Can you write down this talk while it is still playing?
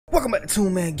Welcome back to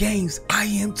Toon Man Games. I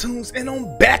am Toons, and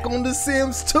I'm back on The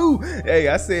Sims 2. Hey,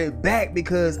 I said back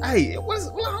because, hey, how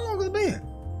long has it been?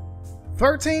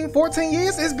 13, 14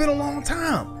 years? It's been a long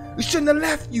time. We shouldn't have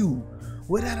left you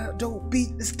without a dope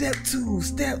beat. Step 2.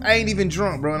 I ain't even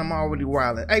drunk, bro, and I'm already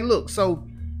wilding. Hey, look, so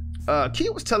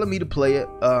Kia was telling me to play it.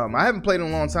 I haven't played it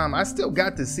in a long time. I still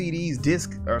got the CDs,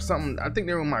 disc or something. I think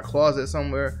they're in my closet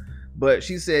somewhere. But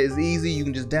she said it's easy. You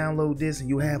can just download this and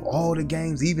you have all the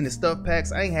games, even the stuff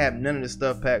packs. I ain't have none of the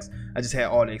stuff packs. I just had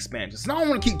all the expansions. So I don't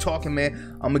want to keep talking,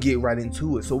 man. I'm gonna get right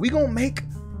into it. So we're gonna make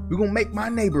my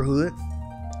neighborhood.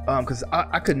 Cause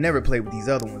I could never play with these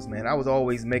other ones, man. I was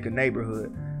always make a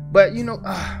neighborhood. But you know,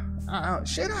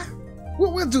 should I?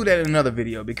 We'll do that in another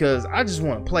video because I just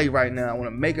want to play right now. I want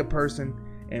to make a person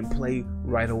and play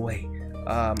right away.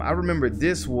 I remember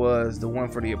this was the one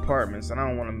for the apartments, and I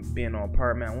don't want to be in an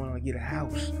apartment. I want to get a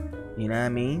house. You know what I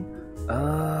mean?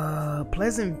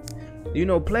 Pleasant, you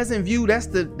know, Pleasant View. That's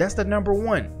the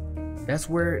 #1. That's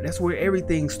where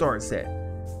everything starts at.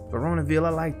 Veronaville, I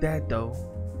like that though.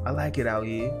 I like it out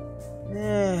here.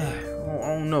 Yeah, I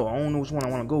don't know which one I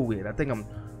want to go with. I think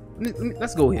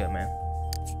let's go here, man.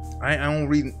 I don't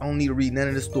need to read none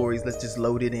of the stories. Let's just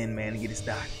load it in, man, and get it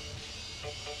started.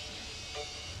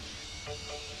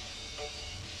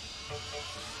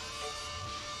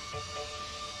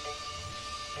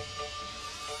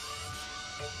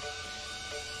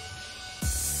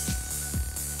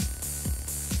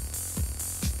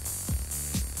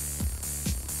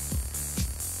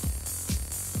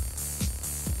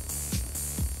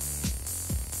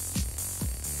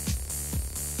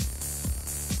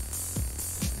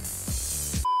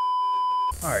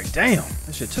 Alright, damn,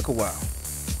 that shit took a while.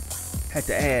 Had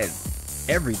to add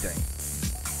everything.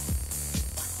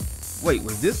 Wait,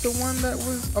 was this the one that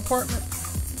was apartment?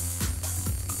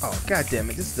 Oh, god damn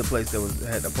it, this is the place that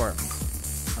had apartments.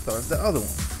 I thought it was the other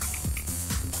one.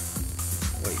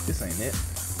 Wait, this ain't it.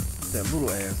 That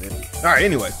little ass in it. Alright,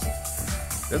 anyway.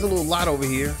 There's a little lot over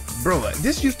here. Bro,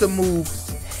 this used to move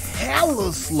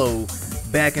hella slow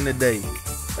back in the day.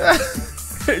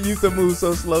 It used to move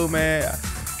so slow, man.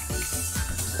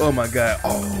 Oh my god.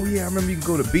 Oh yeah, I remember you can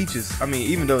go to beaches. I mean,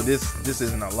 even though this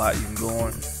isn't a lot you can go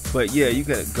on, but yeah, you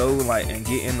gotta go like and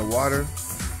get in the water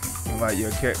and like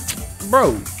your character.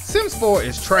 Bro, Sims 4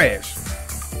 is trash.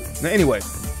 Now anyway,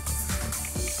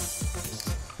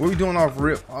 what are we doing off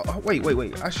rip? Oh, wait.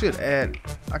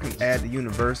 I can add the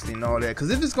university and all that, because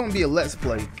if it's gonna be a let's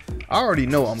play, I already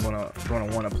know I'm gonna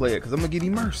want to play it because I'm gonna get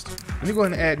immersed. Let me go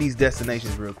ahead and add these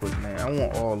destinations real quick, man. I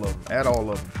want all of them. Add all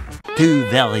of them. 2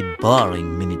 very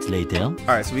boring minutes later.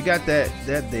 Alright, so we got that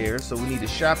there. So we need a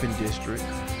shopping district.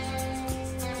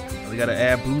 We gotta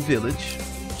add Blue Village.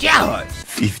 God!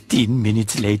 15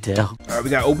 minutes later. Alright, we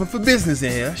got open for business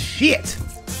in here. Shit!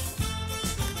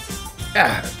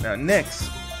 Now next.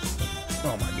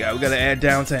 Oh my god, we gotta add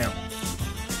downtown.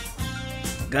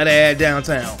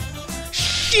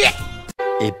 Shit!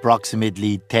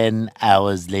 Approximately 10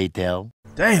 hours later.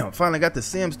 Damn, finally got the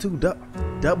Sims 2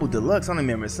 Double Deluxe. I don't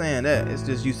remember saying that. It's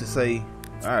just used to say,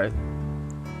 alright.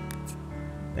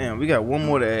 Damn, we got one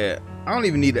more to add. I don't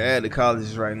even need to add the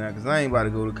colleges right now because I ain't about to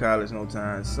go to college no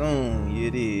time soon. You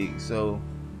dig? So,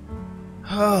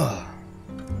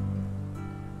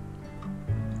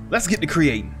 let's get to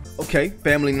creating. Okay,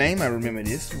 family name. I remember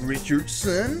this.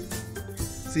 Richardson.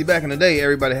 See, back in the day,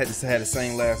 everybody had to have the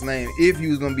same last name if you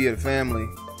was gonna be a family.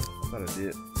 I thought I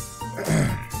did.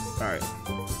 Alright.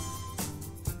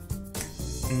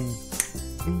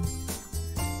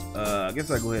 I guess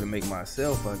I go ahead and make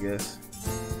myself, I guess.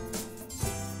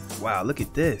 Wow, look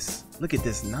at this. Look at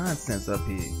this nonsense up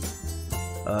here.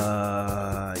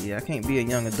 Yeah, I can't be a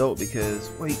young adult because,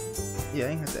 wait, yeah, I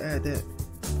ain't have to add that.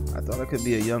 I thought I could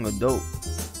be a young adult.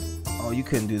 Oh, you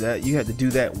couldn't do that. You had to do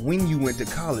that when you went to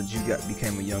college. You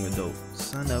became a young adult.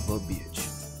 Son of a bitch.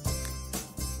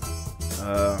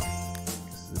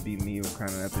 This would be me kind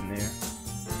of up in there.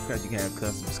 Because you can have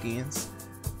custom skins.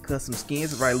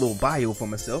 Write a little bio for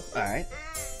myself. Alright.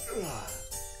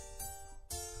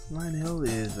 Lionel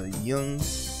is a young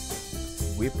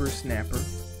whippersnapper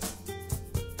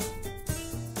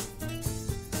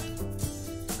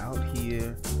out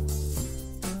here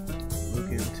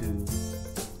looking to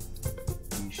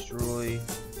destroy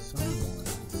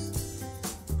someone's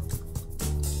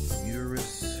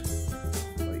uterus.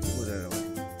 Wait, what else?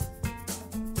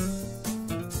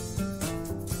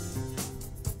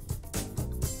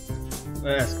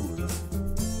 That's cool though.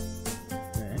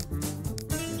 Alright.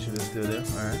 Make sure that's still there.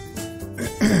 Alright.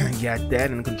 Got that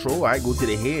in control. Alright, go to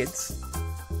the heads.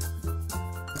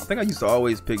 I think I used to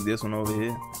always pick this one over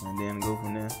here and then go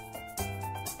from there.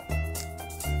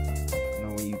 You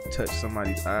know, when you touch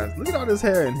somebody's eyes. Look at all this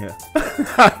hair in here.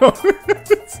 I don't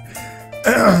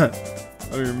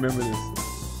remember this.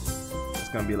 It's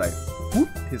gonna be like, whoop,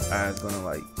 his eyes gonna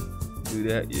like do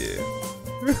that. Yeah.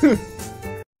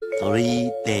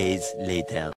 3 days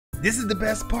later. This is the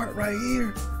best part right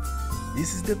here.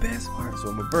 This is the best part. So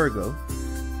I'm a Virgo.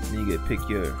 And you get to pick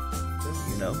your,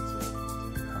 you know,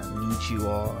 how neat you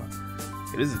are.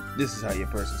 This is how your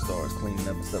person starts cleaning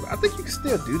up and stuff. I think you can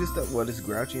still do this stuff. Well, this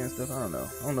grouchy and stuff. I don't know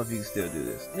if you can still do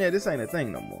this. Yeah, this ain't a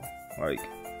thing no more. Like,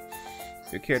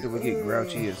 your character will get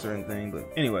grouchy at a certain thing. But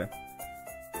anyway,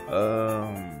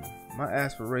 my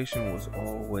aspiration was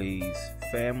always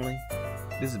family.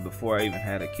 This is before I even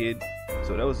had a kid.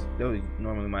 So that was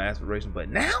normally my aspiration. But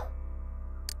now,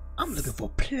 I'm looking for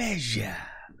pleasure.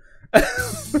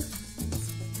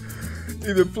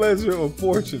 Either pleasure or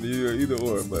fortune, either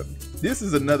or. But this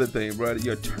is another thing, brother.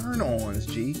 Your turn-ons,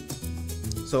 G.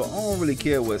 So I don't really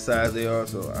care what size they are,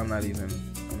 so I'm not even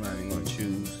gonna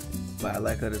choose. But I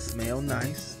like her to smell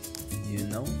nice, you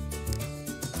know.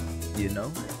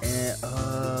 And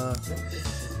I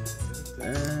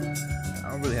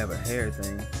don't really have a hair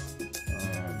thing.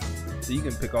 So you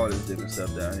can pick all this different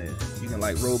stuff down here. You can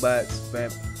like robots,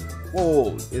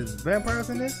 whoa, is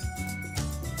vampires in this?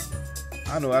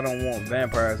 I know I don't want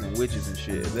vampires and witches and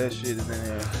shit. If that shit is in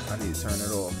there, I need to turn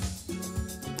it off.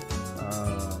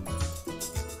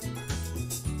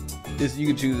 This, you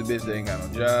can choose a bitch that ain't got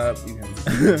no job. You can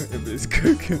if it's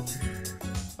cooking.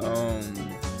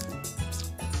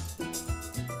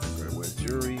 Wear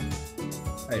jewelry.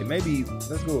 Hey, maybe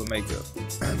let's go with makeup.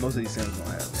 Most of these Sims don't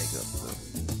have makeup. So.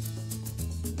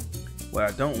 What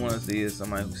I don't want to see is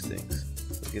somebody who stinks.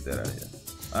 So get that out of here.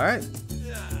 All right.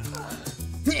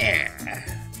 Yeah.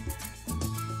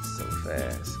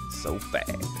 So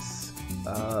fast.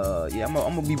 Yeah, I'm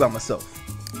gonna be by myself.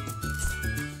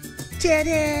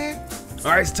 Daddy.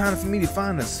 All right, it's time for me to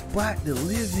find a spot to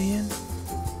live in.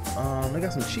 They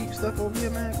got some cheap stuff over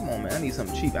here, man. Come on, man. I need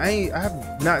something cheap. I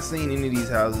have not seen any of these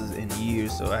houses in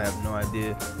years, so I have no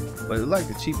idea. But it's like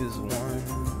the cheapest one, or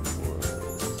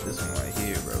this one right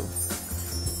here, bro.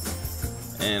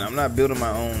 And I'm not building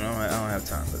my own. I don't have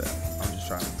time for that. I'm just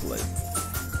trying to play.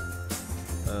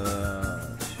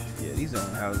 Yeah, these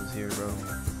aren't houses here, bro.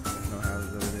 There's no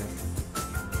houses over there.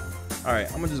 All right,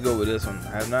 I'm gonna just go with this one.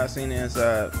 I have not seen the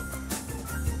inside,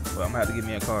 but I'm gonna have to get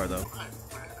me a car though.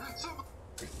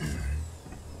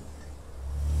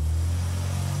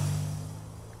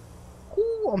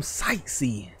 Ooh, I'm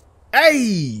sightseeing.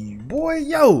 Hey, boy,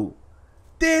 yo,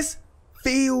 this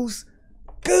feels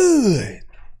good.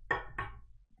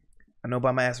 I know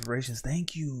about my aspirations.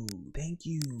 Thank you.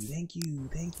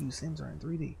 Sims are in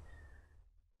 3D.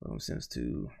 Sims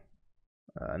 2.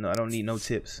 No, I don't need no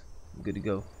tips. I'm good to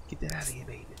go. Get that out of here,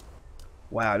 baby.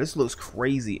 Wow, this looks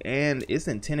crazy, and it's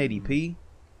in 1080p.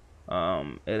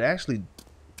 It actually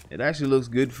looks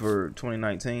good for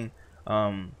 2019.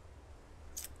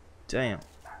 Damn,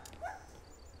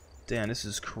 this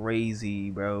is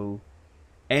crazy, bro.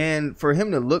 And for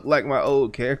him to look like my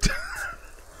old character.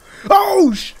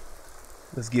 Oh sh!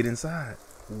 Let's get inside.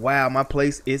 Wow, my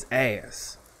place is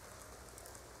ass.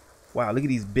 Wow, look at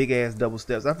these big ass double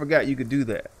steps. I forgot you could do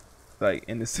that. Like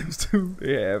in The Sims 2,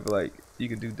 they have like you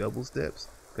can do double steps.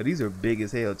 Cause these are big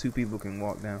as hell. 2 people can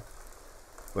walk down.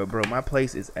 But bro, my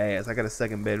place is ass. I got a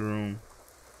second bedroom.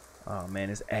 Oh man,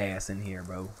 it's ass in here,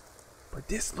 bro. But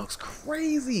this looks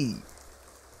crazy.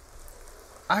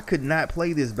 I could not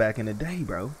play this back in the day,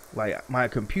 bro. Like my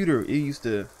computer, it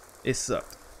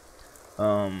sucked.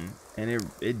 And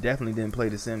it definitely didn't play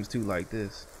The Sims 2 like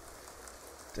this.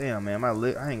 Damn, man,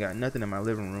 I ain't got nothing in my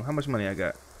living room. How much money I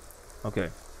got? Okay.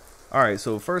 All right.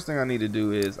 So first thing I need to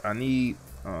do is I need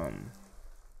a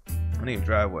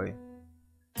driveway.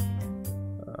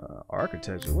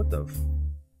 Architecture. What the?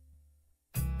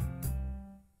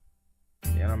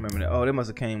 Yeah, I don't remember that. Oh, they must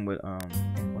have came with oh,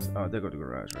 there go the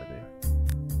garage right there.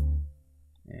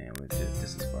 And with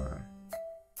this is fine.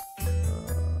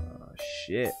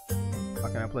 Shit. How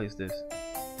can I place this?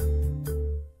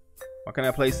 Why can't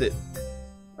I place it?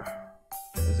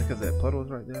 Is it because that puddle's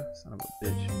right there? Son of a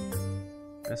bitch.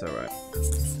 That's alright.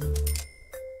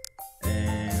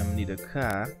 And I'm gonna need a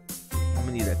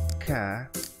car.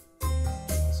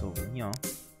 It's over here.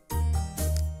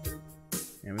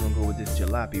 And we're gonna go with this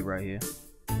jalopy right here.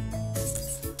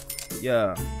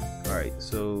 Yeah. Alright,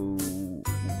 so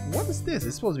what is this?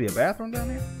 It's supposed to be a bathroom down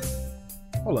there?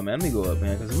 Hold on, man. Let me go up,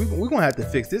 man, because we're gonna have to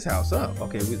fix this house up.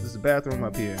 Okay, there's a bathroom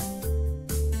up here.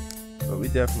 But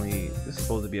this is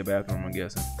supposed to be a bathroom, I'm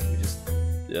guessing. I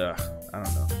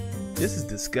don't know. This is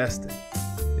disgusting.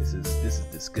 This is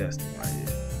disgusting right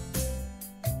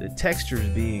here. The texture's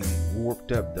being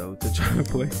warped up though to try to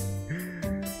play.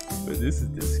 But this is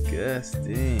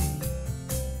disgusting.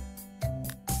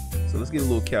 So let's get a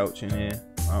little couch in here.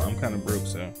 I'm kind of broke,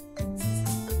 so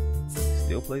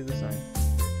still plays the same.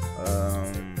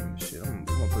 Shit, I'm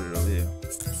gonna put it over here.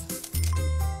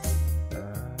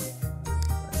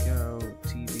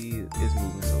 TV is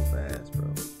moving so fast, bro.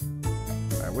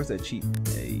 All right, where's that cheap?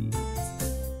 Hey,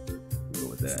 we'll go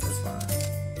with that. That's fine.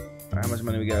 All right, how much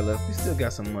money we got left? We still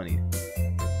got some money,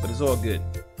 but it's all good.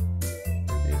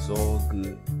 It's all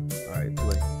good. All right,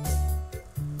 play.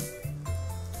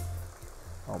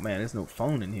 Oh man, there's no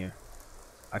phone in here.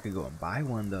 I could go and buy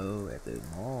one though at the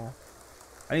mall.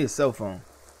 I need a cell phone.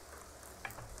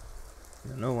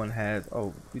 No one has.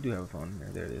 Oh, we do have a phone in there.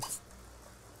 There it is.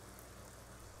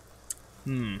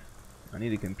 I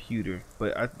need a computer,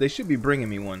 but they should be bringing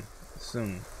me one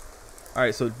soon. All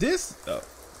right, so this. Oh,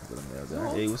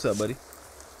 hey, what's up, buddy?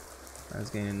 I was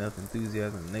gaining enough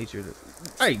enthusiasm in nature to.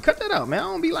 Hey, cut that out, man. I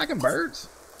don't be liking birds.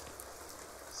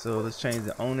 So let's change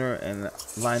the owner and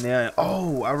line there.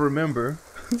 Oh, I remember.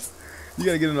 You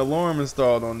gotta get an alarm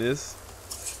installed on this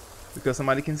because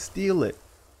somebody can steal it.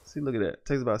 See, look at that. It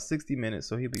takes about 60 minutes,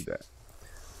 so he'll be back.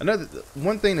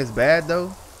 One thing that's bad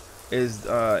though is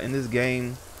in this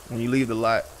game, when you leave the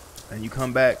lot and you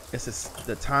come back, it's just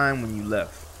the time when you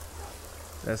left.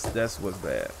 That's what's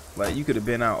bad. Like, you could have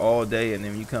been out all day and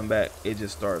then when you come back, it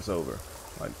just starts over,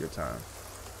 like your time.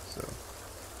 So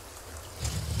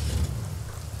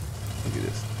look at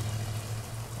this.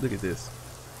 Look at this.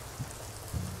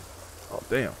 Oh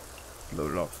damn!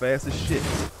 Loaded off fast as shit.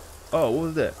 Oh, what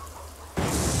was that?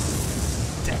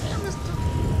 Damn, this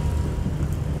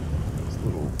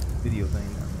little video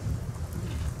thing now.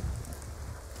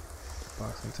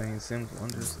 Box contains Sims,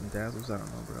 Wonders, and Dazzles. I don't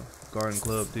know, bro. Garden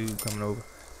Club dude coming over.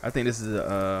 I think this is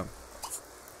a.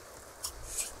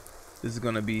 This is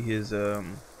gonna be his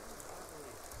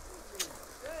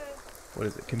what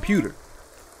is it? Computer.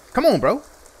 Come on, bro.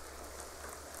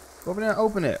 Go over there and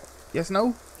open it. Yes,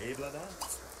 no?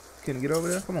 Couldn't get over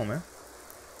there? Come on, man.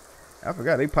 I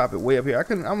forgot they pop it way up here.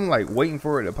 I'm like waiting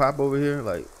for it to pop over here.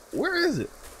 Like, where is it?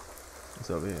 It's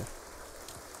over here.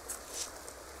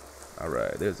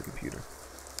 Alright, there's the computer.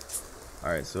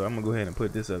 Alright, so I'm gonna go ahead and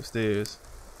put this upstairs.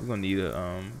 We're gonna need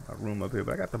a room up here,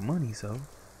 but I got the money, so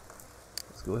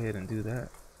let's go ahead and do that.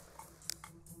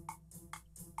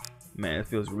 Man, it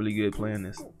feels really good playing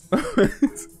this.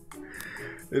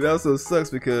 It also sucks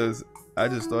because I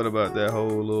just thought about that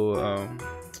whole little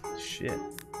shit.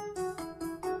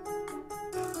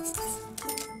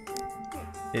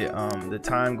 The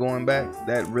time going back,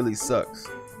 that really sucks.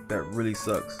 That really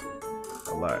sucks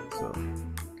a lot. So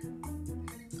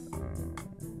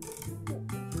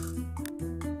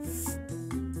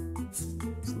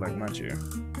select my chair.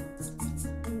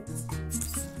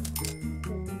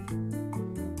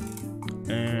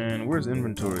 And where's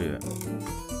inventory at?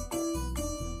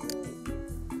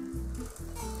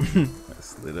 I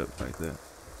slid up like that.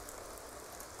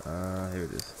 Here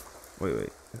it is.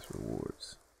 Wait, that's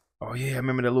rewards. Oh yeah, I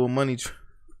remember that little money tree.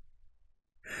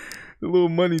 The little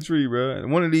money tree, bro.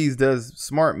 And one of these does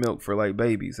smart milk for like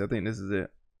babies. I think this is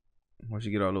it. Once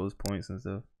you get all those points and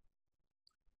stuff.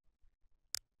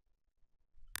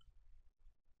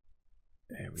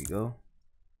 There we go.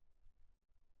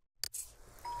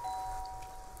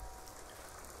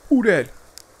 Who that?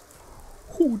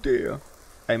 Who there?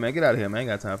 Hey man, get out of here, man. I ain't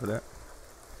got time for that.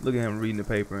 Look at him reading the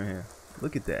paper in here.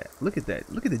 Look at that. Look at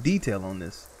that. Look at the detail on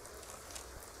this.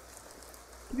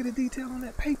 Look at the detail on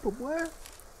that paper, boy.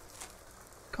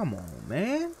 Come on,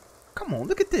 man. Come on,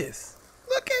 look at this.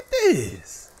 Look at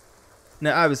this.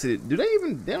 Now, obviously, they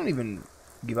don't even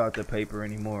give out the paper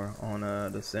anymore on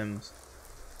the Sims.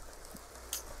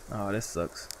 Oh, that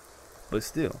sucks. But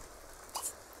still,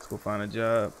 let's go find a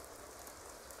job.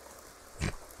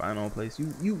 Find on place.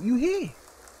 You here?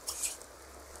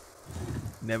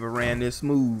 Never ran this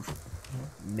smooth.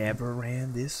 Never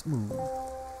ran this smooth.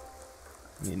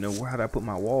 You know, how did I put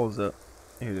my walls up?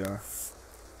 Here they are.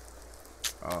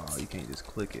 Oh, you can't just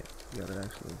click it. You gotta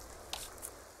actually.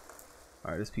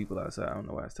 Alright, there's people outside. I don't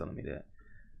know why it's telling me that.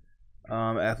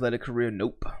 Athletic career,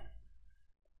 nope.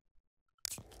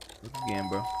 Look again,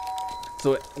 bro.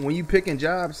 So when you picking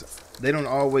jobs, they don't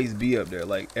always be up there.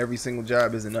 Like, every single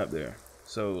job isn't up there.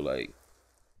 So like,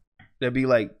 there'd be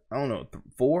like, I don't know,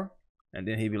 4, and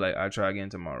then he'd be like, I'll try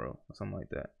again tomorrow or something like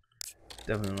that.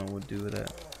 Definitely don't know what to do with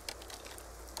that.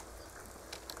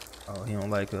 Oh, he don't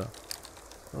like what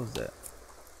was that?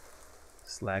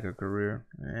 Slacker career.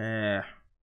 Yeah.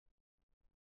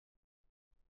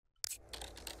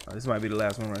 Oh, this might be the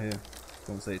last one right here. It's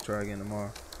gonna say try again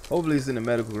tomorrow. Hopefully it's in the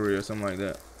medical career or something like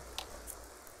that.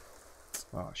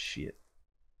 Oh shit.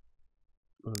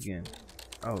 Look again.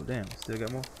 Oh damn, still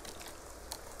got more.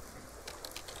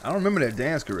 I don't remember that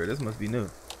dance career. This must be new.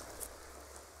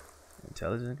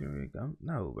 Intelligent career.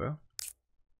 No, bro.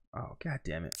 Oh god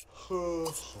damn it.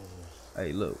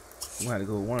 Hey, look. We gonna have to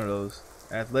go with one of those.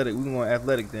 Athletic. We can go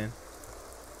athletic then.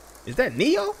 Is that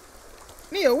Neo?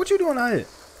 Neo, what you doing out here?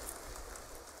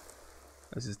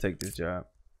 Let's just take this job.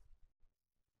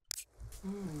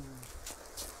 Yo,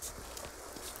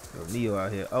 Neo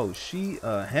out here. Oh, she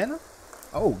Hannah?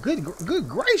 Oh, good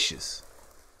gracious.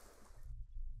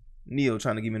 Neo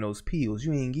trying to give me those pills.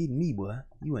 You ain't getting me, boy.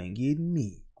 You ain't getting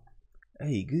me.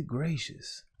 Hey, good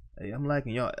gracious. Hey, I'm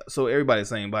liking y'all. So everybody's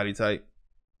saying body type.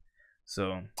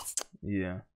 So,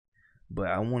 yeah. But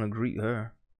I want to greet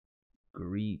her.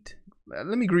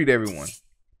 Let me greet everyone.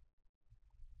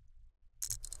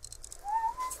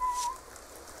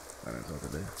 I didn't talk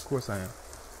today. Of course I am.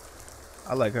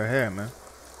 I like her hair, man.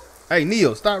 Hey,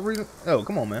 Neo, stop reading. Oh,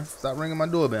 come on, man. Stop ringing my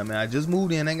doorbell, man. I just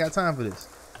moved in. Ain't got time for this.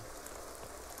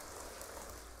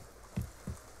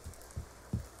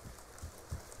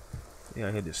 You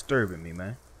out here disturbing me,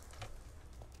 man.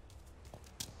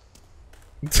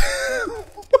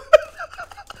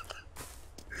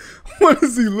 What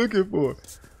is he looking for?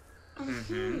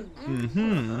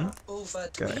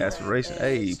 Got aspiration.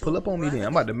 Hey, pull up on me then.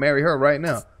 I'm about to marry her right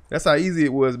now. That's how easy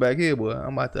it was back here, boy.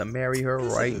 I'm about to marry her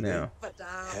right now.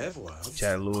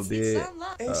 Chat a little bit.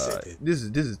 This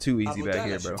is too easy back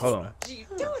here, bro. Hold on.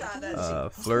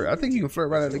 Flirt. I think you can flirt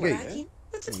right out the gate.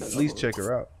 At least check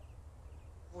her out.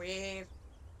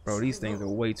 Bro, these things are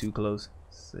way too close.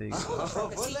 Say, talk.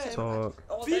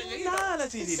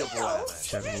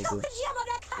 Chat a little bit.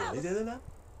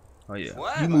 Oh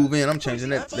yeah. You move in, I'm changing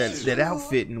that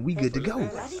outfit and we good to go.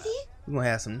 We're gonna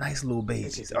have some nice little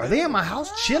babies. Are they in my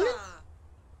house chilling?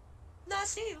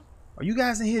 Are you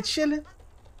guys in here chilling?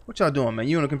 What y'all doing, man?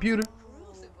 You on the computer?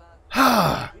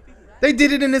 Ah, they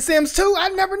did it in The Sims too? I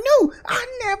never knew. I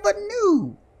never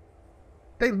knew.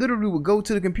 They literally would go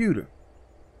to the computer.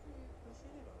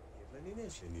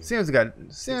 Sims,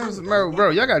 bro,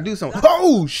 y'all gotta do something.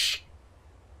 Oh, shh.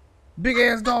 Big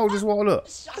ass dog just walked up.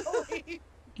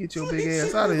 Get your big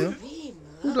ass out of here.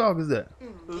 Who dog is that? I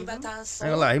ain't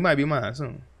gonna lie, he might be mine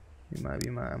soon. He might be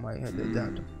mine. I might have to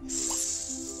adopt him.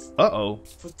 Uh-oh.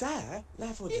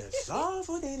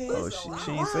 Oh,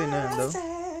 she ain't say nothing, though.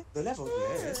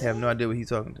 I have no idea what he's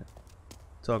talking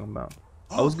about.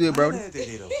 Oh, it's good, bro.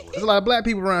 There's a lot of black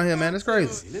people around here, man. It's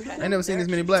crazy. I ain't never seen this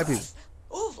many black people.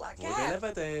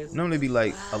 Normally be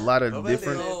like a lot of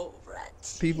different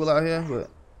people out here, but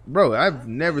bro, I've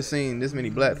never seen this many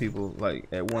black people like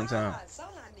at one time.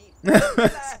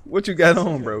 What you got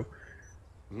on, bro?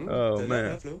 Oh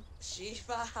man.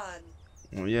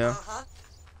 Oh, yeah.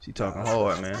 She talking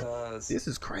hard, man. This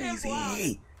is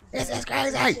crazy. This is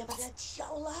crazy.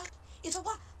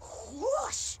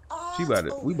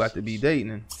 We about to be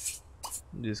dating and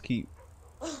just keep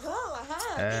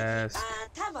ass.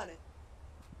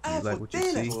 You like what you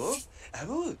see? Let's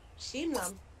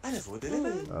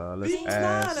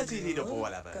ask.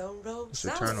 What's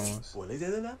your turn-ons?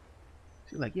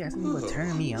 She's like, yeah, something will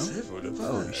turn me on.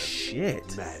 Oh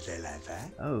shit.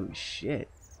 Oh shit.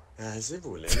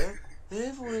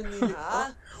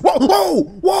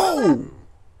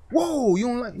 Whoa! You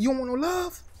don't want no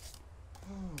love?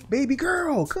 Baby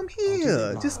girl, come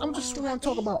here. I'm just want to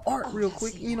talk about art real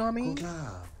quick. You know what I mean?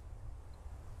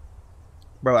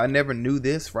 Bro, I never knew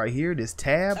this right here. This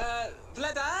tab.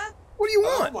 What do you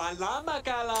want?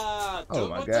 Oh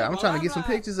my god, I'm trying to get some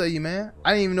pictures of you, man.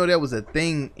 I didn't even know that was a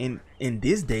thing in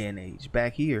this day and age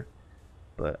back here,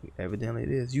 but evidently it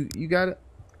is. You got it.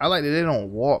 I like that they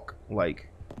don't walk like.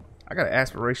 I got an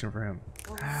aspiration for him.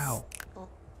 Ow.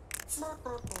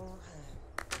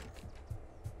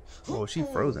 Oh, she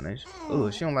frozen, ain't she?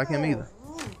 Oh, she don't like him either.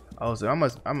 Oh, so I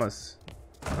must. I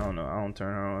don't know. I don't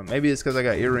turn her on. Maybe it's because I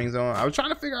got earrings on. I was trying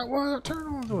to figure out what her turn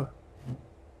ons were.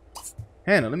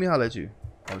 Hannah, let me holler at you.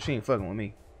 Oh, she ain't fucking with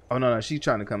me. Oh, no, she's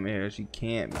trying to come in here. She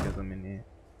can't because I'm in there.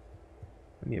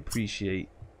 Let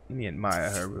me admire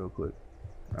her real quick.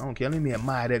 I don't care. Let me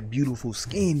admire that beautiful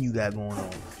skin you got going on.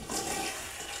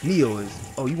 Neo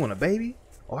is, oh, you want a baby?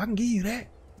 Oh, I can give you that.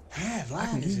 I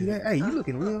can give you that. Hey, you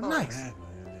looking real nice.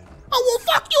 Oh,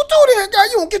 well, fuck you too then, guy.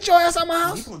 You won't get your ass out of my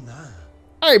house.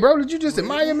 Hey, bro, did you just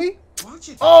admire me?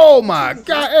 Oh, my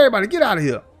God. Everybody, get out of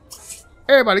here.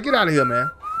 Everybody, get out of here, man.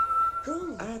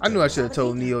 I knew I should have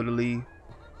told Neo to leave.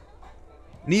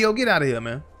 Neo, get out of here,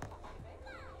 man.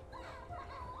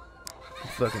 You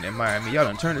fucking admire me. Y'all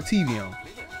done turn the TV on.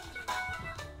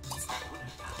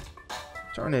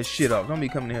 Turn that shit off. Don't be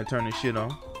coming in here turning shit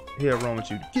on. Hell wrong with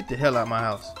you. Get the hell out of my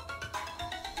house.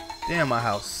 Damn, my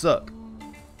house suck.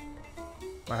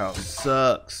 My house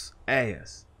sucks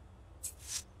ass.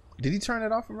 Did he turn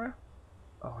that off around?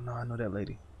 Oh no, I know that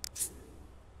lady.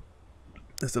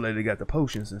 That's the lady that got the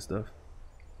potions and stuff.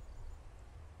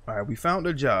 Alright, we found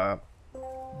a job.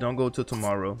 Don't go till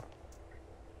tomorrow.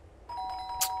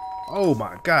 Oh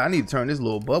my god, I need to turn this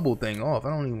little bubble thing off. I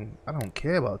don't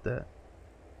care about that.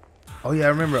 Oh yeah, I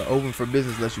remember open for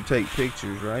business lets you take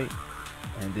pictures, right?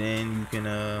 And then you can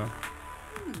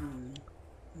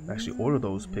actually order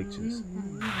those pictures.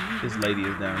 This lady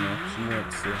is down there. She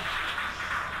wants to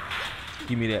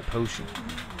give me that potion.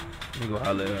 Let me go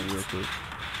holler at her real quick.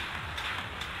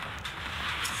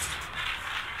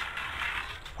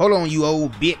 Hold on, you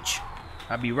old bitch.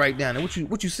 I'll be right down there.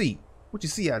 What you see? What you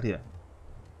see out here?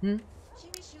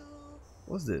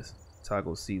 What's this?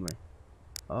 Toggle ceiling.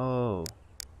 Oh,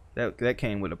 that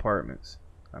came with apartments.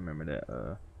 I remember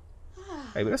that.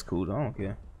 Hey, but that's cool though. I don't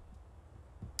care.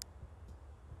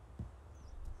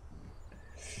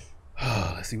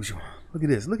 Let's see what you want. Look at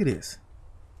this. Look at this.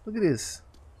 Look at this.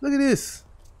 Look at this.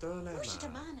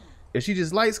 Is she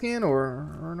just light skinned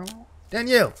or no?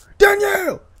 Danielle.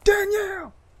 Danielle.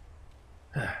 Danielle.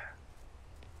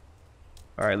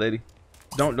 All right, lady.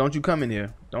 Don't you come in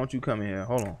here. Don't you come in here.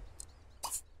 Hold on.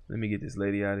 Let me get this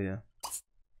lady out of here.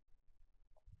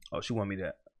 Oh, she want me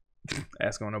to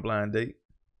ask her on a blind date.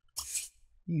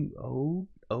 You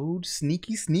old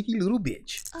sneaky little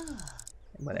bitch.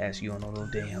 I'm about to ask you on a little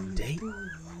damn date.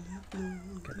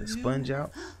 Got the sponge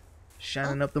out.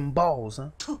 Shining up them balls,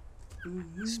 huh?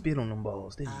 Spit on them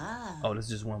balls, didn't you? Oh, that's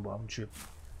just one ball. I'm tripping.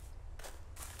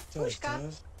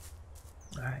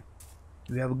 Alright.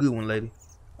 You have a good one, lady.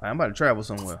 Alright, I'm about to travel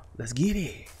somewhere. Let's get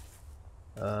it.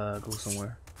 Go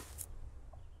somewhere.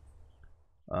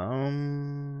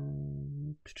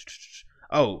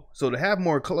 Oh, so to have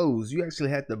more clothes, you actually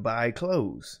have to buy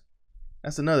clothes.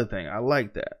 That's another thing. I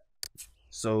like that.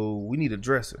 So we need a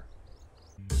dresser.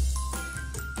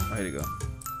 Oh, here you go.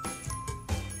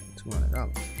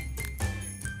 $200.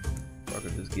 I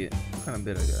could just get. What kind of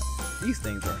bed I got? These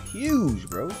things are huge,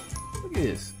 bro. Look at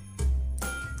this.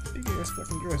 Big ass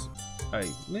fucking dresser. Hey,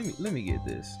 let me get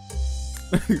this.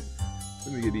 Let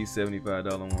me get these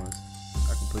 $75 ones.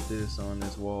 I can put this on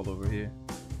this wall over here.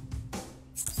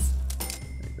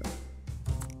 There you go.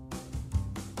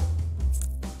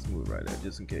 Let's move it right there,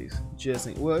 just in case.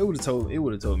 Well, it would have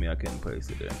told me I couldn't place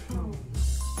it there.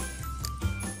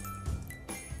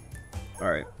 All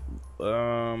right.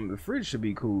 The fridge should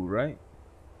be cool, right?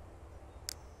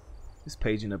 This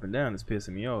paging up and down is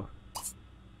pissing me off.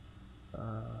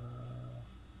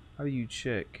 How do you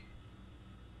check?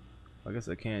 I guess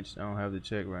I can't. I don't have the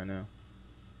check right now.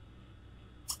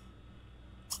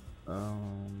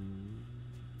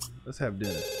 Let's have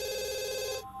dinner.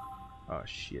 Oh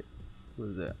shit! What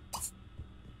is that?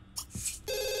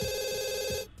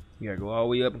 You gotta go all the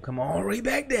way up and come all the way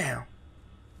back down.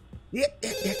 Yep.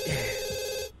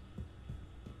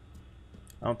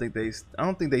 I don't think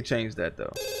they changed that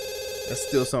though. That's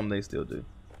still something they still do.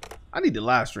 I need to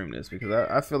live stream this because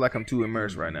I feel like I'm too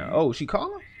immersed right now. Oh, she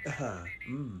calling?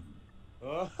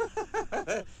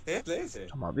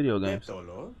 My video games.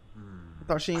 I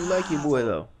thought she didn't like your boy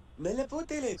though.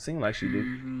 Seemed like she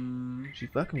do. She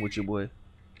fucking with your boy.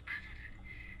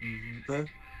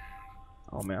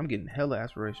 Oh man, I'm getting hella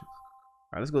aspirations.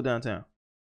 All right, let's go downtown.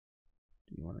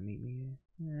 Do you want to meet me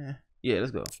here? Yeah,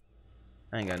 let's go.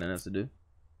 I ain't got nothing else to do.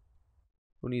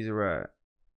 Who needs a ride?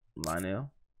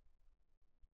 Lionel.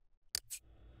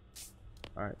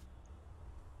 All right.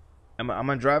 Am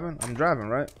I driving? I'm driving,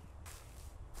 right?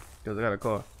 Because I got a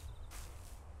car.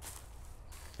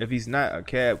 If he's not, a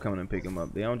cab coming and pick him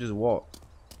up. They don't just walk.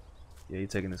 Yeah, he's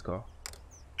taking his car.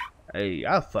 Hey,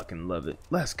 I fucking love it.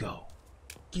 Let's go.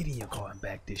 Get in your car and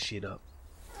back this shit up.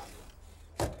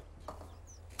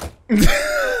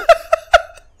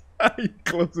 I ain't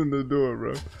closing the door,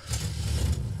 bro.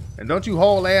 And don't you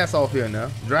haul ass off here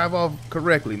now. Drive off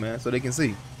correctly, man, so they can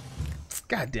see.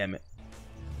 God damn it.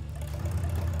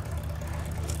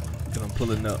 I'm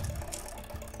pulling up.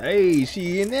 Hey,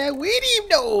 she in there with him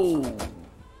though.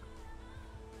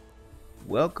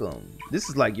 Welcome. This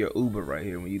is like your Uber right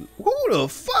here. When you, who the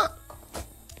fuck?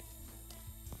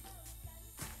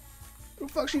 Who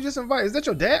the fuck she just invited? Is that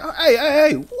your dad?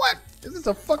 Hey, what? Is this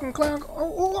a fucking clown? Who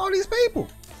are all these people?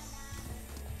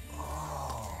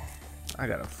 Oh, I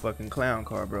got a fucking clown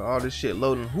car, bro. All this shit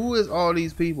loading. Who is all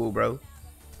these people, bro?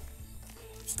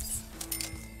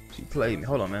 She played me.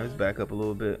 Hold on, man. Let's back up a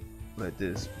little bit. Let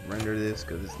this render this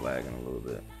because it's lagging a little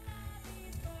bit.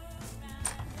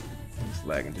 It's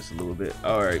lagging just a little bit.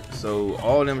 All right, so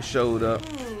all of them showed up.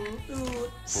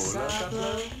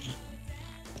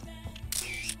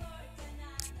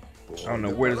 I don't know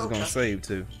where this is gonna save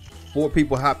to. 4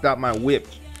 people hopped out my whip.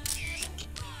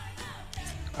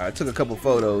 I took a couple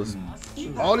photos.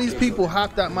 All these people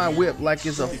hopped out my whip like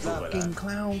it's a fucking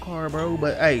clown car, bro.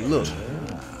 But hey, look,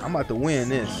 I'm about to win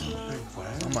this.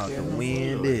 I'm about to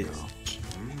win this.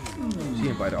 She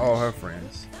invited all her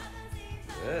friends.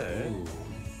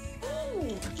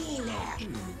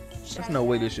 There's no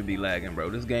way this should be lagging, bro.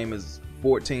 This game is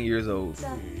 14 years old.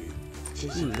 Who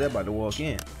is that about to walk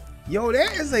in? Yo,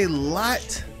 there is a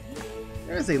lot.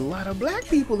 There's a lot of black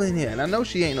people in here. And I know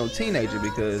she ain't no teenager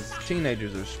because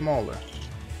teenagers are smaller.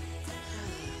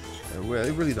 Well,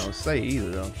 they really don't say either,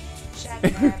 though.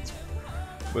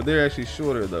 But they're actually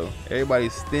shorter, though.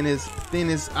 Everybody's thin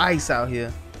as ice out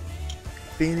here.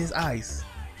 Thin as ice.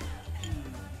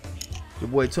 Your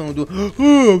boy Tune do.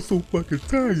 Oh, I'm so fucking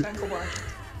tired.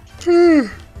 You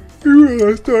realize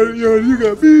I started yawning. You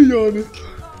got me yawning.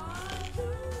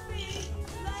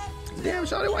 Damn,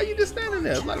 shawty, why you just standing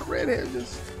there? A lot of redheads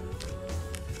just.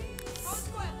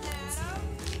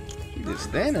 You just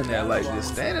standing there like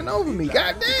just standing over me.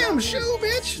 Goddamn, shoe,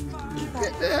 bitch.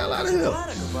 Get the hell out of here.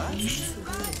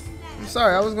 I'm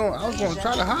sorry, I was gonna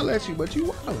try to holler at you, but you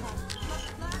wildin'.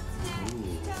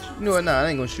 You know what? Nah, I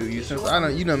ain't gonna shoot you since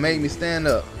you done made me stand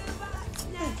up.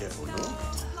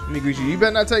 Let me greet you. You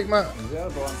better not take my.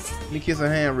 Let me kiss her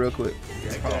hand real quick.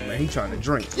 Oh man, he trying to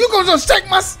drink. You gonna just take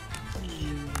my.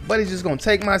 Buddy's just gonna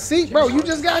take my seat, bro. You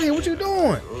just got here. What you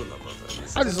doing?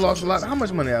 I just lost a lot. How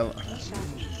much money I lost?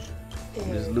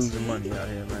 I'm just losing money out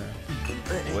here, man.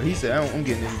 Well, he said I'm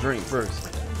getting this drink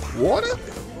first. Water?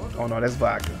 Oh no, that's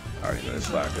vodka. All right, that's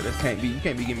vodka. That can't be. You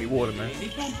can't be giving me water, man.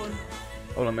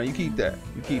 Hold on, man. You keep that.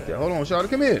 You keep that. Hold on, Shawty.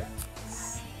 Come here.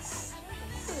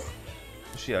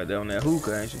 She out there on that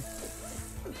hookah, ain't she?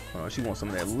 Oh, she wants some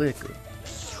of that liquor.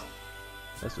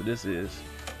 That's what this is.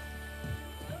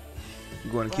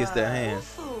 You going to kiss that hand?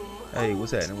 Hey,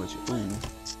 what's happening with you?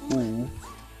 Ooh, ooh.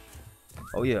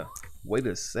 Oh yeah. Wait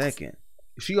a second.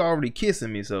 She already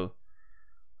kissing me, so.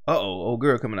 Uh-oh, old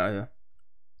girl coming out here.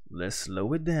 Let's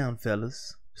slow it down,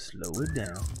 fellas. Slow it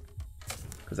down.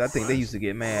 Cause I think they used to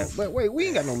get mad. But wait, we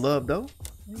ain't got no love though.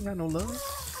 We ain't got no love.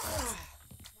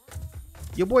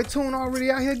 Your boy Tune already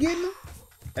out here getting them?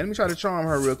 Hey, let me try to charm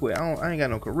her real quick. I ain't got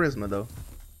no charisma though.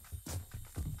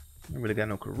 I ain't really got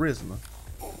no charisma.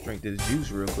 Drink this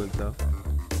juice real quick though.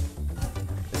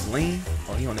 It's lean.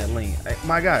 Oh, he on that lean. Hey,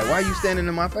 my guy, why are you standing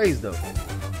in my face though?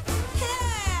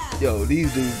 Yo,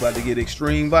 these dudes about to get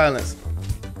extreme violence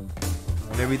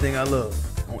on everything I love.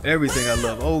 On everything I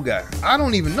love. Oh God, I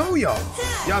don't even know y'all.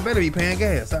 Y'all better be paying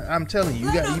gas. I'm telling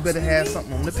you, you better have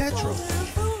something on the petrol.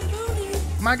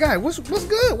 My guy, what's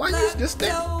good? Why you just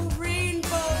standing?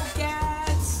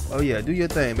 Oh yeah, do your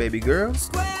thing, baby girl.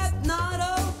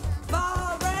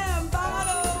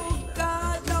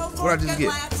 What I just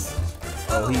get?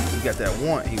 Oh, he got that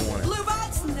want he wanted.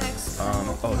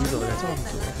 Oh, he's over there talking to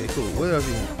her. Okay, cool. What else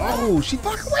he want? Oh, she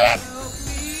fucking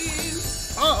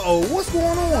with. Uh-oh, what's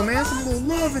going on, man? Some little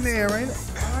love in there, ain't it?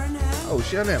 Oh,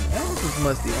 shut them. Oh, this is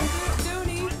musty, huh?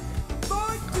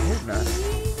 I hope not.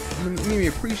 Let me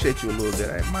appreciate you a little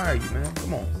bit. I admire you, man.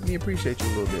 Come on, let me appreciate you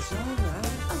a little bit.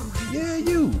 Yeah,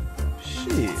 you.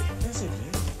 Shit.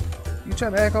 You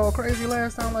trying to act all crazy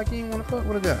last time like you didn't want to fuck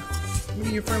with a guy? Give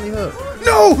me your friendly hug.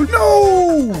 No,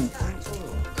 no!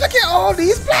 Look at all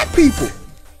these black people.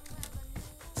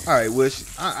 All right, Wish.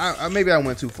 I maybe I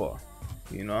went too far.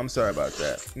 You know, I'm sorry about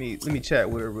that. Let me chat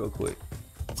with her real quick.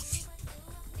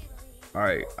 All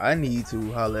right, I need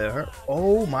to holler at her.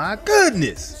 Oh my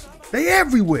goodness, they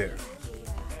everywhere.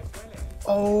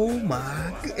 Oh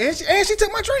my, and she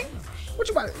took my drink. What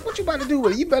you about to do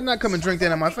with it? You better not come and drink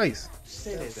that in my face.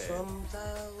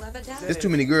 There's too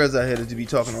many girls out here to be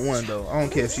talking to one though. I don't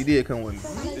care if she did come with me.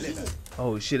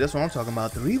 Oh shit, that's what I'm talking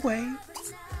about. 3-way.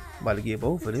 About to get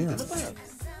both of them.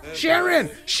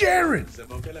 Sharon! Sharon!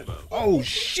 Oh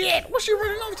shit! What's she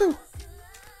running off to?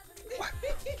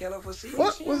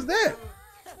 What was that?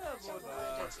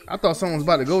 I thought someone was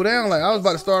about to go down. Like I was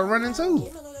about to start running too.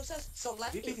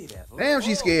 Damn,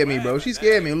 she scared me, bro. She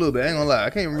scared me a little bit. I ain't gonna lie. I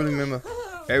can't really remember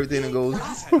everything that goes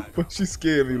on, but she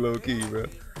scared me low key, bro.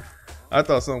 I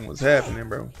thought something was happening,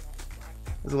 bro.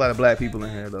 There's a lot of black people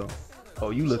in here though.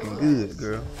 Oh, you looking good,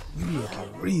 girl. You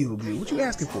looking real good. What you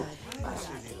asking for?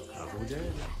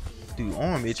 Dude,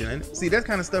 arm itching. And see, that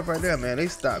kind of stuff right there, man. They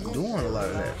stopped doing a lot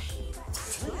of that.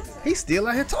 He's still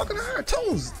out here talking to her.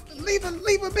 Toes, leave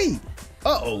her be.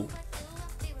 Uh-oh.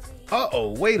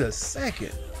 Uh-oh, wait a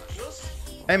second.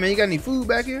 Hey, man, you got any food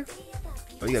back here?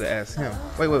 Oh, you gotta ask him.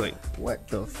 Wait. What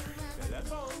the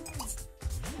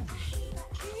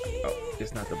Oh,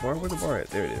 it's not the bar. Where's the bar at?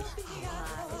 There it is.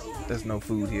 There's no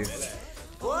food here.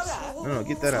 No,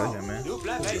 get that out of here, man.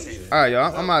 All right,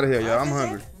 y'all. I'm out of here, y'all. I'm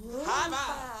hungry.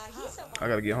 I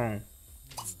gotta get home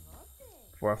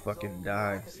before I fucking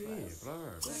die.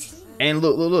 And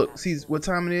look. See what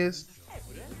time it is?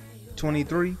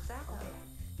 23.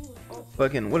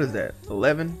 Fucking, what is that?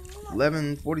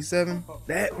 11:47.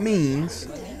 That means,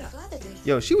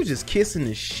 yo, she was just kissing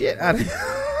the shit out of.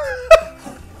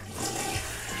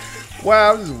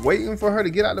 Wow, I was just waiting for her to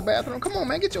get out the bathroom. Come on,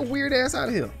 man, get your weird ass out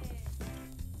of here.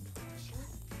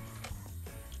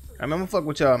 I'm gonna fuck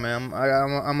with y'all, man.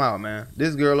 I'm out, man.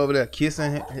 This girl over there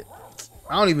kissing. I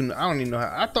don't even know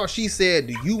how. I thought she said,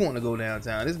 "Do you want to go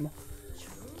downtown?"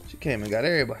 She came and got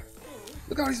everybody.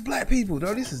 Look at all these black people,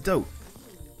 though. This is dope.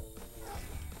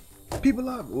 People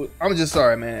love it. I'm just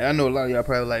sorry, man. I know a lot of y'all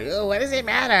probably like, "Oh, what does it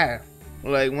matter?"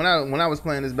 Like when I was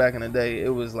playing this back in the day, it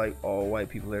was like all white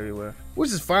people everywhere, which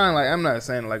is fine. Like I'm not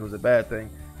saying like it was a bad thing,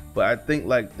 but I think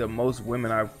like the most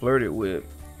women I flirted with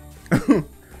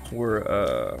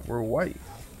were white,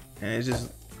 and it's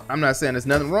just, I'm not saying there's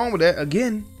nothing wrong with that.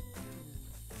 Again,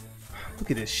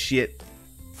 look at this shit.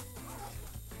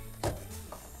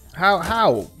 How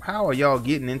are y'all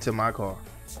getting into my car?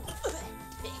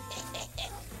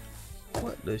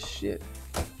 What the shit?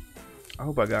 I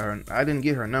hope I got her. I didn't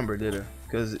get her number, did I?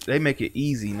 Because they make it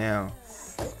easy now.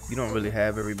 You don't really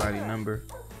have everybody's number.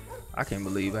 I can't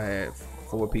believe I had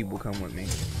 4 people come with me.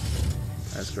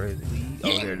 That's crazy.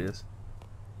 Oh, there it is.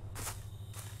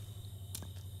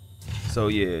 So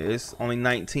yeah, it's only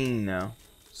 19 now.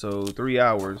 So 3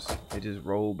 hours. It just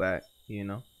rolled back, you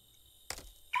know.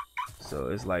 So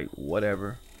it's like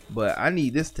whatever. But I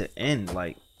need this to end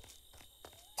like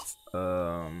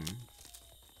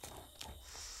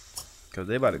cause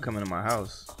they about to come into my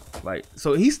house. Like,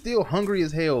 so he's still hungry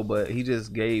as hell, but they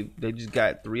just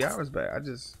got 3 hours back.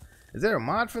 Is there a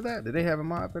mod for that? Did they have a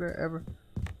mod for that ever?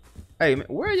 Hey, man,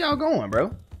 where are y'all going,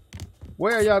 bro?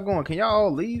 Where are y'all going? Can y'all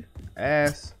all leave?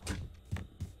 Ass.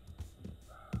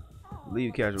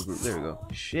 Leave casual group. There we go.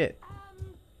 Shit.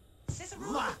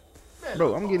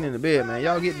 Bro, I'm getting into bed, man.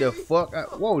 Y'all get the fuck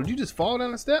out. Whoa, did you just fall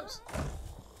down the steps?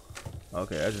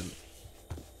 Okay, I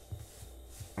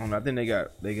don't know, I think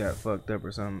they got fucked up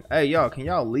or something. Hey, y'all, can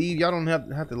y'all leave? Y'all don't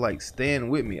have to like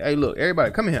stand with me. Hey, look,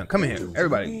 everybody, come in here.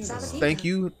 Everybody, thank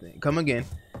you. Come again.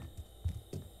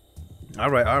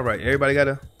 All right. Everybody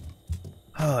gotta.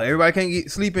 Everybody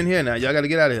can't sleep in here now. Y'all gotta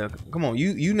get out of here. Come on,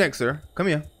 you next, sir. Come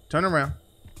here. Turn around.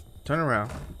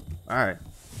 All right.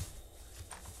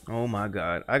 Oh my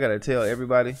God, I gotta tell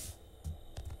everybody.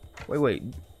 Wait.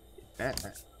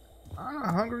 I'm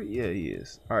not hungry. Yeah, he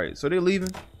is. All right, so they're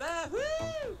leaving.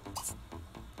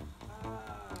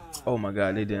 Oh my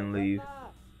God, they didn't leave.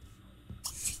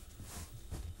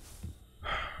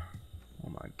 Oh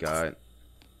my God.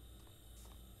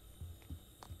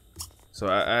 So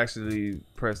I actually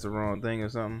pressed the wrong thing or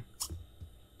something.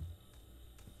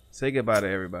 Say goodbye to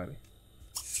everybody.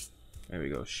 There we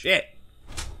go. Shit.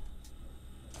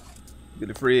 Get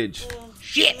the fridge.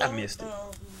 Shit, I missed it.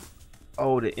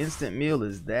 Oh, the instant meal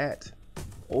is that,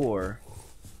 or,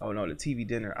 oh no, the TV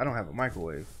dinner. I don't have a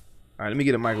microwave. All right, let me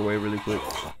get a microwave really quick.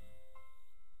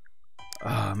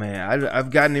 Oh man, I've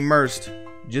gotten immersed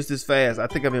just as fast. I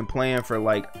think I've been playing for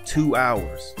like 2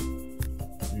 hours.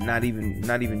 Not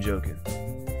even joking.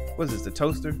 What's this? The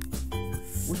toaster?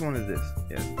 Which one is this?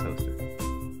 Yeah, it's a toaster.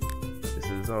 This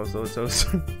is also a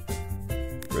toaster.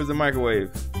 Where's the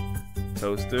microwave?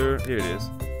 Toaster. Here it is.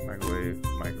 Microwave.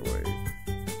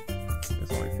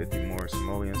 It's only 50 more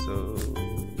simoleons, so let's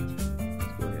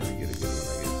go ahead and get a good one, I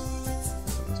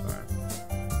guess. So that's fine.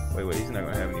 Wait, he's not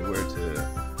gonna have anywhere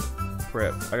to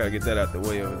prep. I gotta get that out the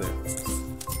way over there.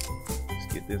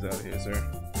 Let's get this out of here, sir.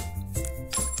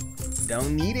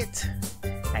 Don't need it.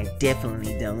 I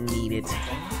definitely don't need it. I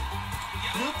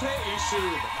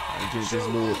drink this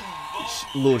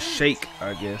little shake,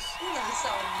 I guess.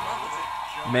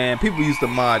 Man, people used to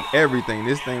mod everything.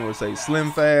 This thing would say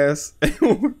Slim Fast. They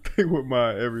would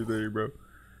mod everything, bro.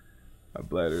 My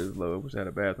bladder is low. I wish I had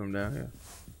a bathroom down here.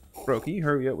 Bro, can you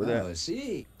hurry up with that? Oh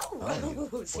my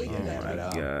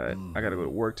God. I gotta go to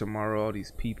work tomorrow. All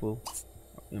these people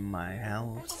in my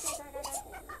house.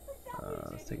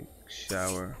 Let's take a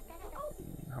shower.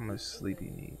 How much sleep do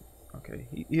you need? Okay,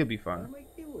 he'll be fine.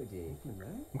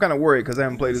 I'm kind of worried because I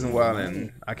haven't played this in a while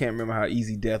and I can't remember how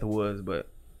easy death was, but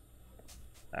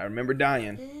I remember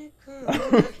dying.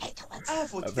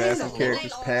 I've had some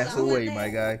characters pass away, my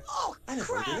guy.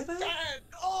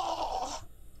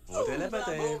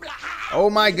 Oh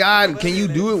my God, can you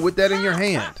do it with that in your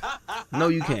hand? No,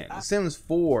 you can't. Sims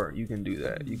 4, you can do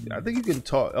that. I think you can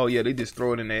talk. Oh yeah, they just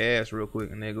throw it in their ass real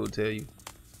quick and they go tell you.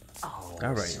 All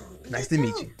right, Nice to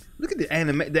meet you. Look at the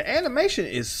anime. The animation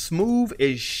is smooth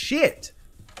as shit.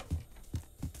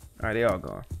 All right, they all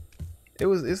gone.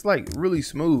 It's like really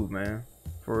smooth, man,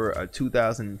 for a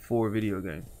 2004 video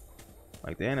game.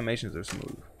 Like the animations are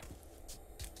smooth.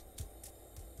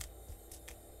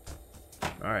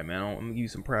 All right, man. I'm gonna give you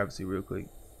some privacy real quick.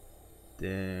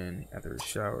 Then after the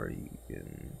shower, you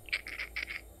can.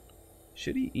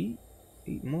 Should he eat?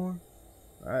 Eat more?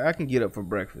 I can get up for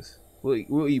breakfast.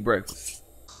 We'll eat breakfast.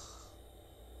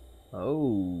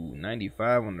 Oh,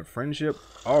 95 on the friendship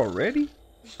already?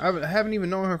 I haven't even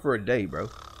known her for a day, bro.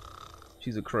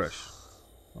 She's a crush.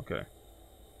 Okay.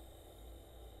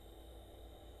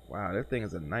 Wow, that thing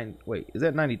is a 9. Wait, is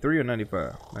that 93 or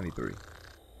 95? 93.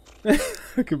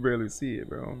 I can barely see it,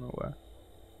 bro. I don't know why.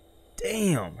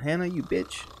 Damn, Hannah, you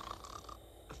bitch.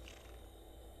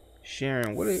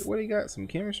 Sharon, what do you got? Some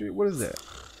chemistry? What is that?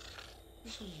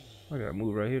 I gotta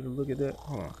move right here to look at that.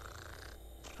 Hold on.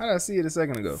 How did I see it a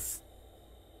second ago?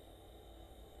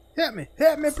 Help me,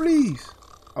 please.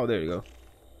 Oh, there you go.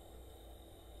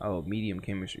 Oh, medium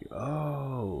chemistry.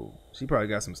 Oh, she probably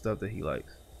got some stuff that he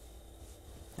likes.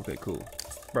 Okay, cool,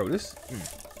 bro. This,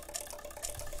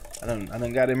 I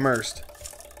done got immersed.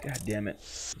 God damn it.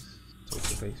 Toast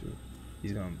the face.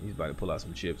 He's about to pull out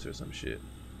some chips or some shit.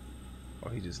 Oh,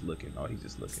 he's just looking. Oh, he's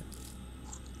just looking.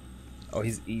 Oh,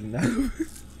 he's eating that.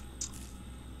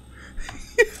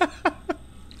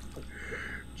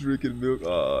 Drinking milk.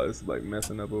 Oh, it's like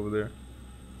messing up over there.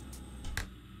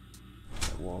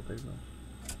 That wallpaper.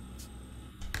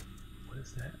 What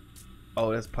is that?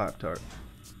 Oh, that's Pop-Tart.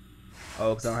 Oh,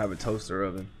 because I don't have a toaster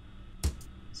oven.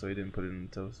 So he didn't put it in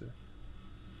the toaster.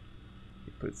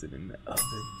 He puts it in the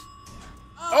oven.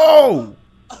 Oh!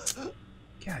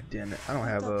 God damn it. I don't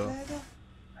have a...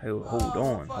 Hey, hold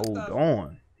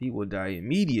on. He will die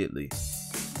immediately.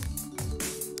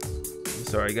 I'm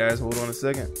sorry, guys. Hold on a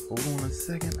second.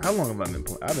 How long have I been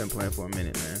playing? I've been playing for a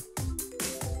minute, man.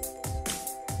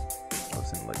 Oh,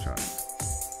 it's in electronics.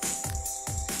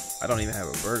 I don't even have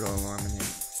a burglar alarm in here.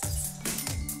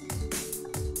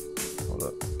 Hold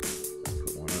up. Let's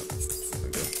put one up. There we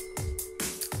go.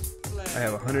 I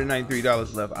have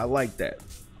 $193 left. I like that.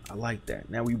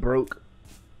 Now we broke.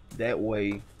 That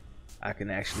way I can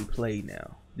actually play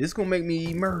now. This gonna make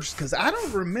me immersed because I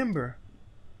don't remember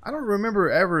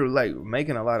ever like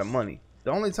making a lot of money.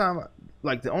 The only time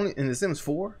in The Sims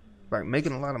 4 like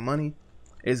making a lot of money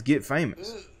is Get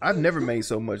Famous. I've never made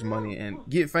so much money, and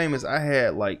Get Famous I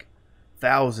had like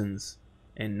thousands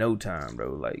in no time,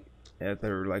 bro. Like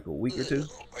after like a week or two.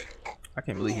 I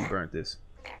can't believe he burnt this.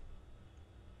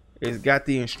 It's got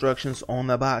the instructions on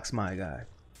the box, my guy.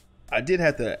 I did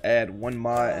have to add one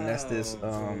mod, and that's this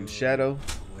shadow.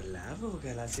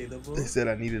 They said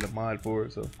I needed a mod for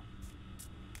it, so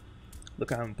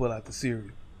look how I'm pull out the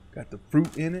cereal. Got the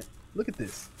fruit in it. Look at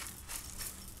this.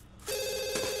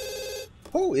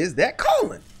 Who is that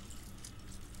calling?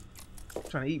 I'm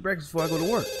trying to eat breakfast before I go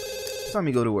to work. What time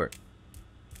you go to work?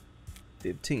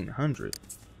 1500.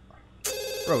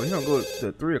 Bro, you don't go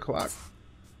to 3 o'clock.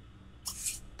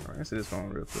 Alright, answer this phone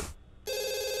real quick.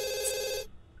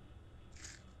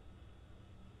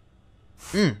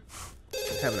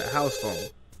 Having a house phone.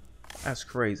 That's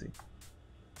crazy.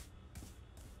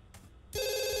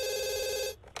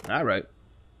 Alright.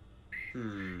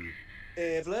 Oh,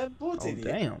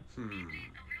 damn.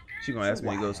 She gonna ask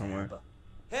me to go somewhere.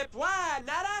 Hey, I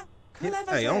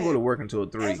don't go to work until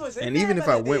 3. And even if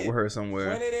I went with her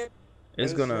somewhere,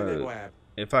 it's gonna...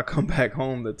 If I come back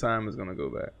home, the time is gonna go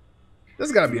back.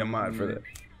 There's gotta be a mod for that.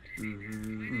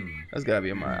 That's gotta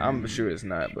be a mod. I'm sure it's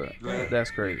not, but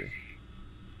that's crazy.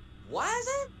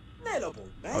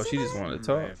 Oh, she just wanted to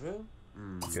talk.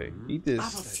 Okay, eat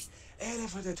this.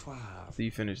 After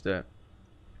you finish that.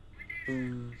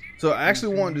 So I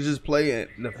actually wanted to just play it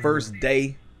the first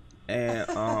day, and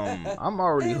I'm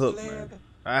already hooked, man.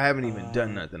 I haven't even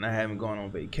done nothing. I haven't gone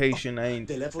on vacation. I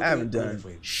haven't done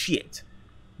shit.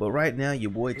 But right now,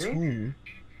 your boy Toon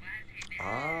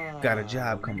got a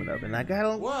job coming up, and I'm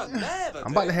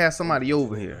about to have somebody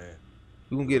over here.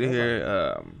 We're gonna get it here.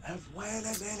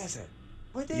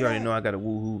 You already know I got a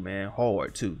woohoo, man.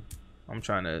 Hard too. I'm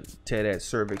trying to tear that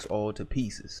cervix all to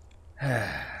pieces.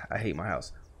 I hate my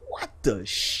house. What the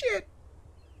shit?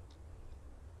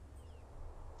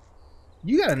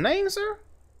 You got a name, sir?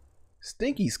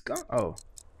 Stinky Skunk. Oh,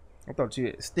 I thought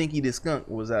Stinky the Skunk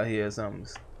was out here or something.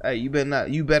 Hey, you better not.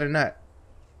 You better not.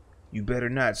 You better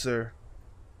not, sir.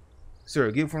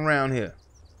 Sir, get from around here.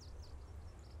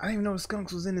 I didn't even know the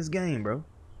skunks was in this game, bro.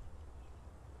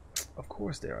 Of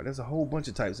course there are. There's a whole bunch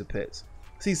of types of pets.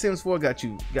 See, Sims 4 got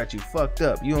you fucked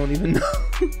up. You don't even know.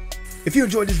 If you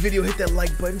enjoyed this video, hit that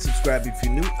like button, subscribe if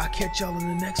you're new. I'll catch y'all in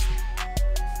the next one.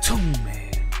 Toon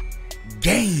Man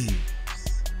Games.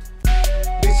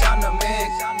 Bitch, I'm the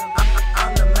man.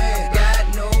 I'm the man.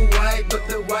 Got no wife, but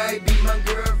the wife be my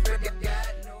girlfriend.